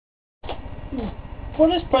For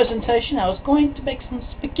this presentation, I was going to make some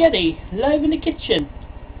spaghetti live in the kitchen.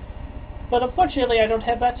 But unfortunately, I don't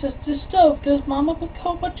have access to the stove because Mama put a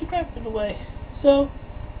whole bunch of crap in the way. So,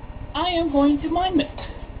 I am going to mime it.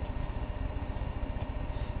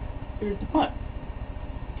 Here's the pot.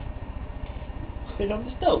 Put it on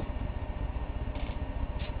the stove.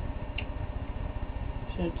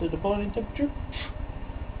 Set it to the boiling temperature.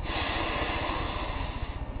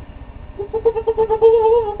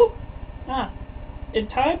 In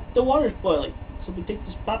time, the water's boiling. So we take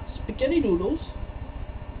this pot of spaghetti noodles,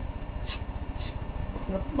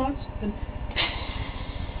 open up the pots, and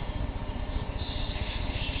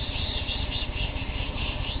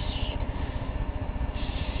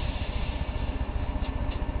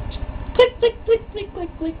click, click, click, click,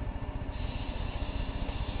 click, click.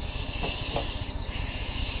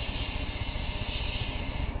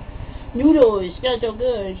 Noodles, smell so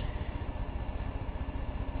good.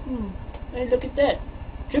 Hey, look at that.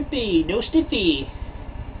 Drippy, no stiffy.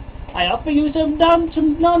 I offer you some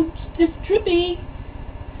non-stiff drippy.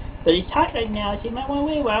 But it's hot right now, so you might want to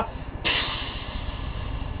wait a while.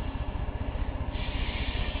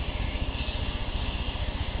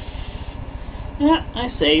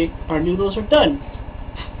 I say our noodles are done.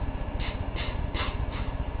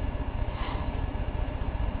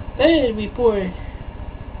 Then we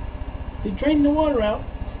drain the water out.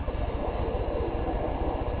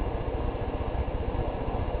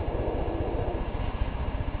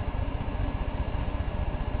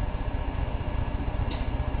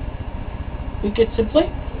 We get some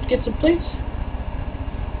plates.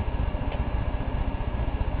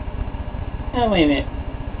 Oh, wait a minute.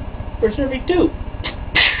 We're serving two.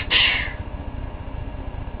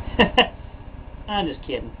 I'm just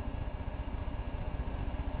kidding.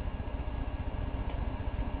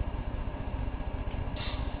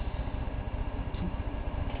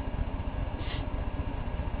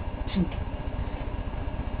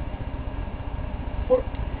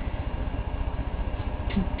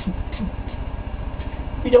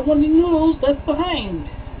 We don't want any noodles left behind.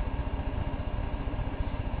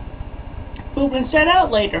 We'll rinse that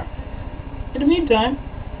out later. In the meantime,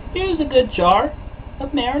 here's a good jar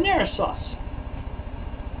of marinara sauce.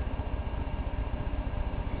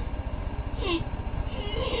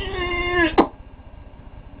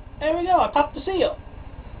 There we go, I popped the seal.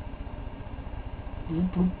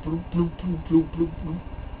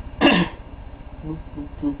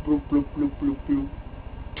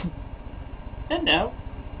 And now,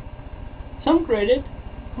 some grated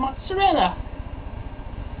mozzarella.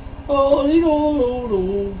 Oh,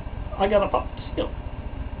 no. I gotta pop the seal.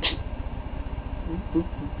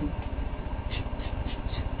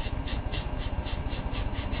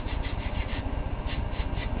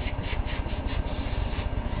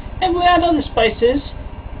 And we add other spices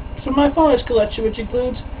from my father's collection, which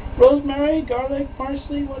includes rosemary, garlic,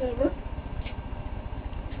 parsley, whatever.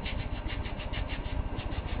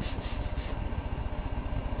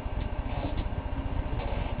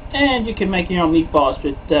 And you can make your own meatballs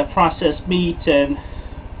with processed meat and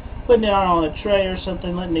putting it on a tray or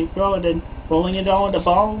something, letting it grow, and then rolling it all into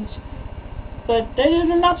balls. But they're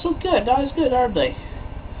not so good, not as good, are they?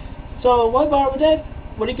 So why bother with that?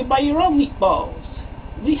 Well, you can buy your own meatballs.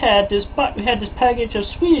 We had this package of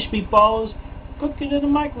Swedish meatballs cooking in the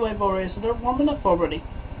microwave already, so they're warming up already.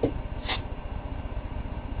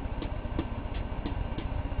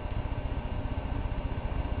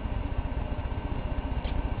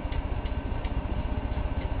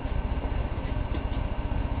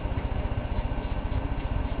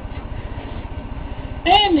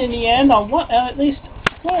 And in the end, on at least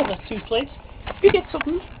one of the two plates, you get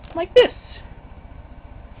something like this.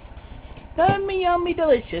 Yummy, yummy,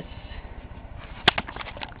 delicious.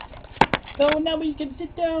 So now we can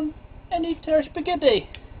sit down and eat our spaghetti.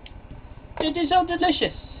 It is so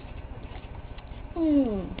delicious.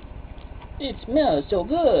 It smells so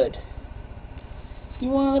good. You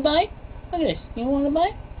want a bite? Look at this. You want a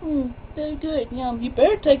bite? So good. You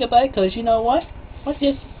better take a bite, because you know what? What's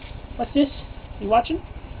this? What's this? You watching?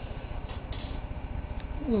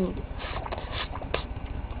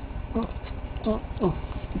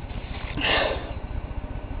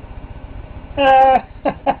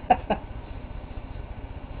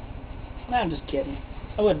 I'm just kidding.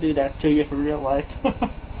 I wouldn't do that to you for real life.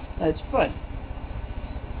 That's fun.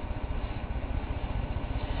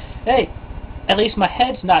 Hey, at least my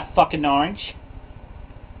head's not fucking orange.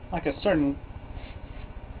 Like a certain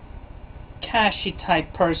cashy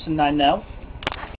type person I know.